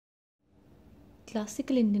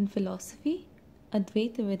Classical Indian Philosophy,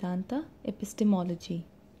 Advaita Vedanta, Epistemology.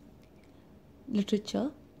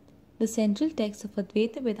 Literature. The central texts of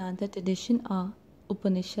Advaita Vedanta tradition are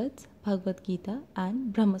Upanishads, Bhagavad Gita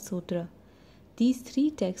and Brahma-sutra. These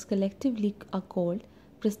three texts collectively are called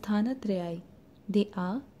Prasthana-trayi. They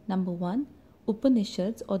are number 1,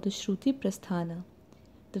 Upanishads or the Shruti Prasthana.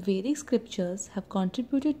 The Vedic scriptures have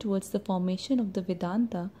contributed towards the formation of the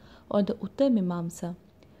Vedanta or the Uttar-Mimamsa.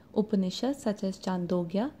 Upanishads such as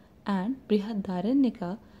Chandogya and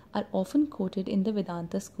Brihadaranyaka are often quoted in the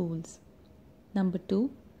Vedanta schools. Number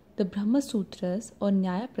 2, the Brahma-sutras or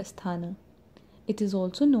Nyaya Prasthana. It is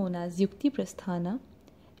also known as Yukti Prasthana.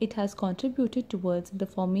 It has contributed towards the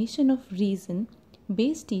formation of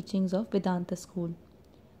reason-based teachings of Vedanta school.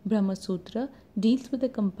 Brahma-sutra deals with the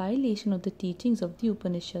compilation of the teachings of the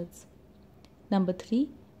Upanishads. Number 3,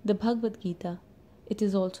 the Bhagavad Gita. It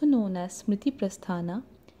is also known as Smriti Prasthana.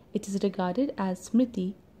 It is regarded as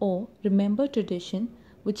Smriti or remembered tradition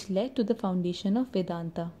which led to the foundation of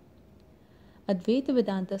Vedanta. Advaita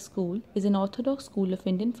Vedanta school is an orthodox school of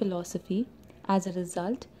Indian philosophy. As a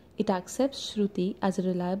result, it accepts Shruti as a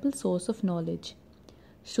reliable source of knowledge.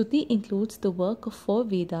 Shruti includes the work of 4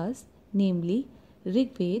 Vedas, namely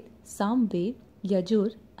Rigved, Samved,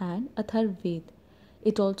 Yajur and Atharvaved.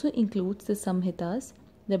 It also includes the Samhitas,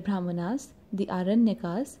 the Brahmanas, the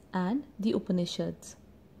Aranyakas and the Upanishads.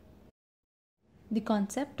 The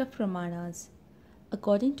concept of Pramanas.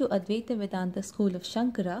 According to Advaita Vedanta school of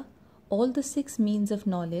Shankara, all the 6 means of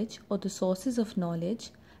knowledge or the sources of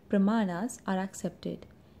knowledge, Pramanas, are accepted.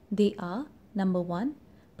 They are number 1,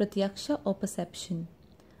 Pratyaksha or perception.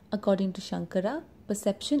 According to Shankara,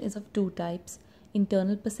 perception is of 2 types,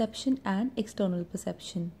 internal perception and external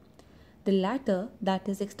perception. The latter, that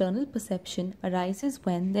is external perception, arises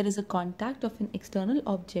when there is a contact of an external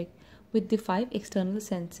object with the 5 external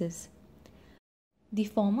senses. The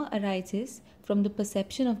former arises from the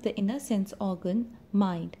perception of the inner sense organ,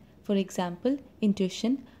 mind, for example,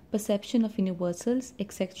 intuition, perception of universals,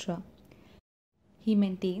 etc. He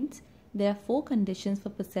maintains there are 4 conditions for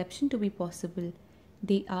perception to be possible.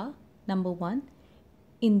 They are number 1,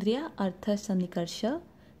 Indriya Artha Sanikarsha.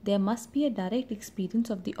 There must be a direct experience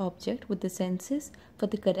of the object with the senses for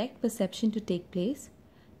the correct perception to take place.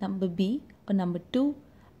 Number 2,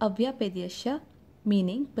 Avyapedyasya,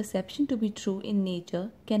 meaning perception to be true in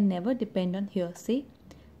nature can never depend on hearsay.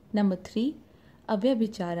 Number 3,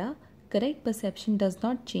 Avyabhichara, correct perception does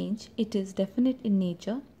not change, it is definite in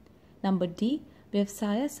nature. Number D,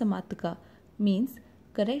 Vyavsaya Samataka, means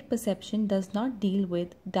correct perception does not deal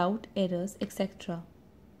with doubt, errors, etc.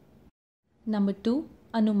 Number 2,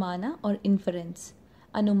 Anumana or inference.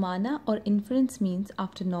 Anumana or inference means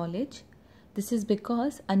after knowledge. This is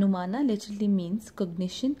because Anumana literally means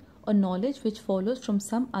cognition or knowledge which follows from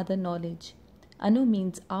some other knowledge. Anu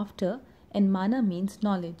means after and mana means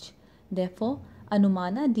knowledge. Therefore,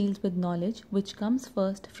 Anumana deals with knowledge which comes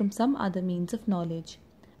first from some other means of knowledge.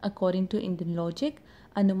 According to Indian logic,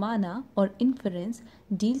 Anumana or inference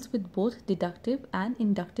deals with both deductive and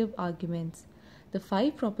inductive arguments. The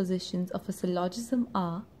 5 propositions of a syllogism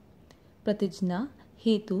are Pratijna,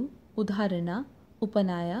 Hetu, Udharana,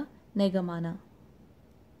 Upanaya, Negamana.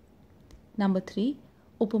 Number 3,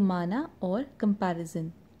 Upamana or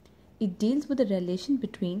comparison. It deals with the relation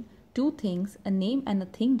between 2 things, a name and a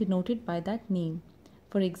thing denoted by that name.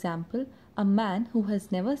 For example, a man who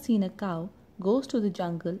has never seen a cow goes to the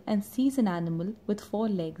jungle and sees an animal with 4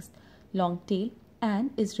 legs, long tail,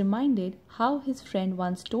 and is reminded how his friend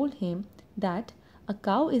once told him that a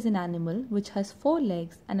cow is an animal which has 4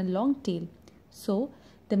 legs and a long tail. So,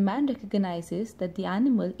 the man recognizes that the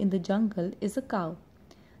animal in the jungle is a cow.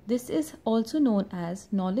 This is also known as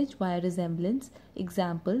knowledge via resemblance,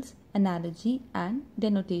 examples, analogy, and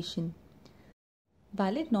denotation.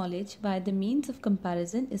 Valid knowledge via the means of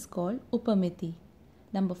comparison is called upamiti.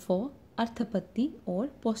 Number 4, arthapatti or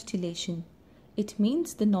postulation. It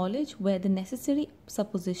means the knowledge where the necessary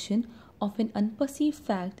supposition of an unperceived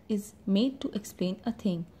fact is made to explain a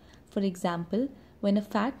thing. For example, when a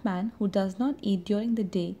fat man who does not eat during the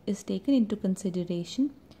day is taken into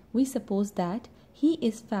consideration, we suppose that he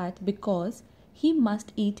is fat because he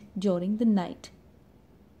must eat during the night.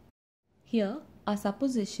 Here, our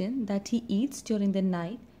supposition that he eats during the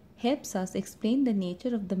night helps us explain the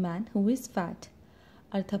nature of the man who is fat.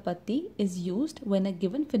 Arthapatti is used when a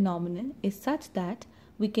given phenomenon is such that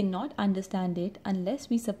we cannot understand it unless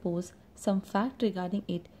we suppose some fact regarding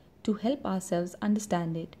it to help ourselves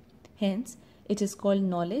understand it. Hence, it is called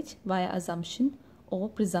knowledge via assumption or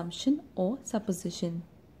presumption or supposition.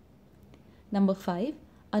 Number 5,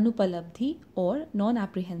 Anupalabdhi or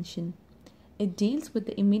non-apprehension. It deals with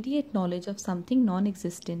the immediate knowledge of something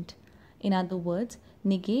non-existent. In other words,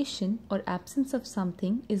 negation or absence of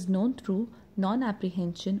something is known through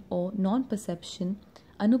non-apprehension or non-perception,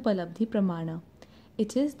 anupalabdhi pramana.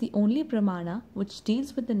 It is the only pramana which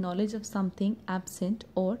deals with the knowledge of something absent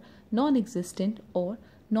or non-existent or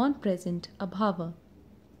non-present, abhava.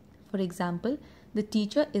 For example, the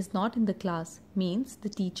teacher is not in the class means the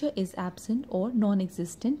teacher is absent or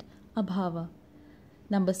non-existent, abhava.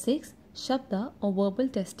 Number 6. Shabda or verbal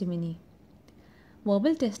testimony.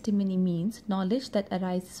 Verbal testimony means knowledge that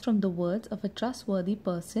arises from the words of a trustworthy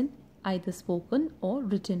person, either spoken or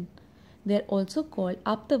written. They are also called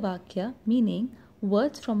aptavakya, meaning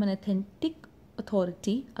words from an authentic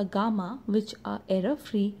authority, agama, which are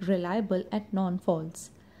error-free, reliable and non-false.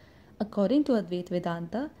 According to Advaita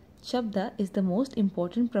Vedanta, Shabda is the most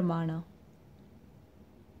important pramana.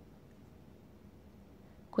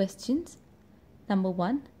 Questions. Number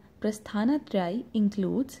 1. Prasthana-trayi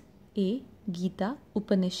includes A. Gita,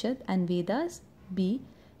 Upanishad and Vedas, B.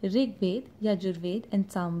 Rig Ved, Yajurved and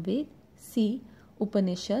Samved, C.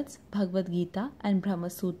 Upanishads, Bhagavad Gita and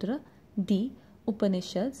Brahma-sutra, D.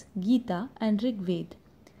 Upanishads, Gita and Rig Ved.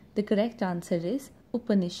 The correct answer is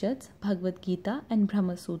Upanishads, Bhagavad Gita and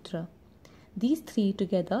Brahma-sutra. These three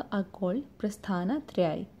together are called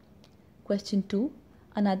Prasthana-trayi. Question 2.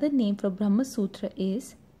 Another name for Brahma-sutra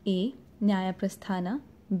is A. Nyaya Prasthana,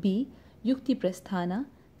 B. Yukti Prasthana,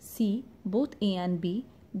 C. Both A and B,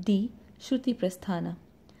 D. Shruti Prasthana.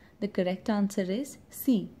 The correct answer is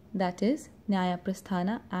C, that is Nyaya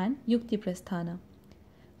Prasthana and Yukti Prasthana.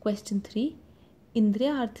 Question 3.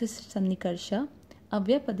 Indriya Artha Sannikarsha,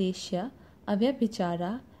 Avyapadeshya,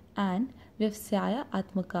 Avyabhichara and Vyavsaya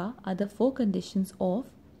Atmaka are the four conditions of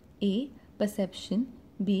A. Perception,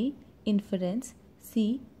 B. Inference,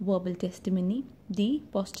 C. Verbal testimony, D.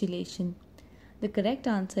 Postulation. The correct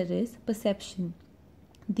answer is perception.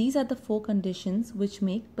 These are the four conditions which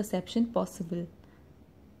make perception possible.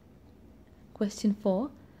 Question 4.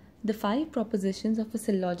 The five propositions of a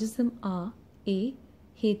syllogism are A.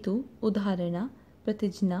 Hetu, Udharana,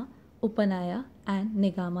 Pratijna, Upanaya and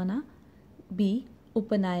Nigamana, B.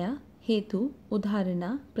 Upanaya, Hetu,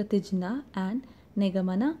 Udharana, Pratijna and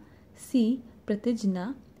Nigamana, C.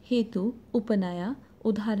 Pratijna, Hetu, Upanaya,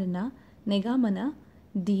 Udharana, Nigamana,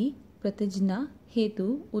 D. Pratijna,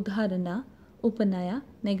 Hetu, Udharana, Upanaya,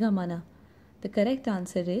 Nigamana. The correct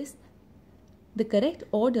answer is the correct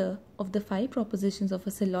order of the five propositions of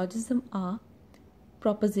a syllogism are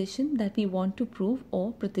proposition that we want to prove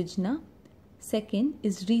or pratijna, second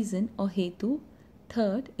is reason or hetu,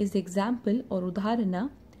 third is example or udharana,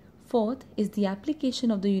 fourth is the application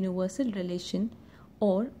of the universal relation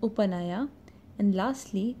or upanaya, and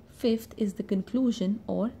lastly fifth is the conclusion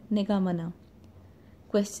or nigamana.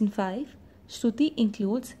 Question 5. Shruti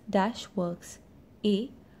includes dash works.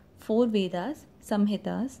 A. 4 Vedas,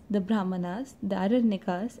 Samhitas, the Brahmanas, the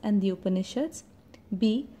Aranyakas and the Upanishads.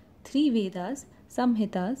 B. 3 Vedas,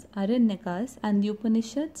 Samhitas, Aranyakas and the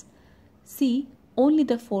Upanishads. C. Only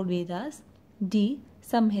the 4 Vedas. D.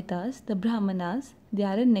 Samhitas, the Brahmanas, the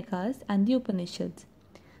Aranyakas and the Upanishads.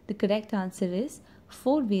 The correct answer is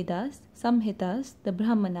 4 Vedas, Samhitas, the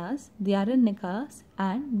Brahmanas, the Aranyakas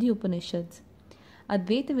and the Upanishads.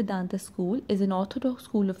 Advaita Vedanta school is an orthodox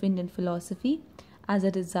school of Indian philosophy. As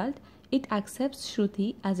a result, it accepts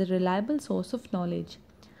Shruti as a reliable source of knowledge.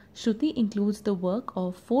 Shruti includes the work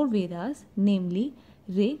of 4 Vedas, namely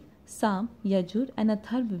Rig, Sam, Yajur and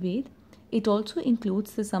Atharvaved. It also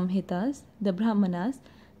includes the Samhitas, the Brahmanas,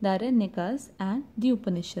 the Aranyakas and the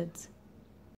Upanishads.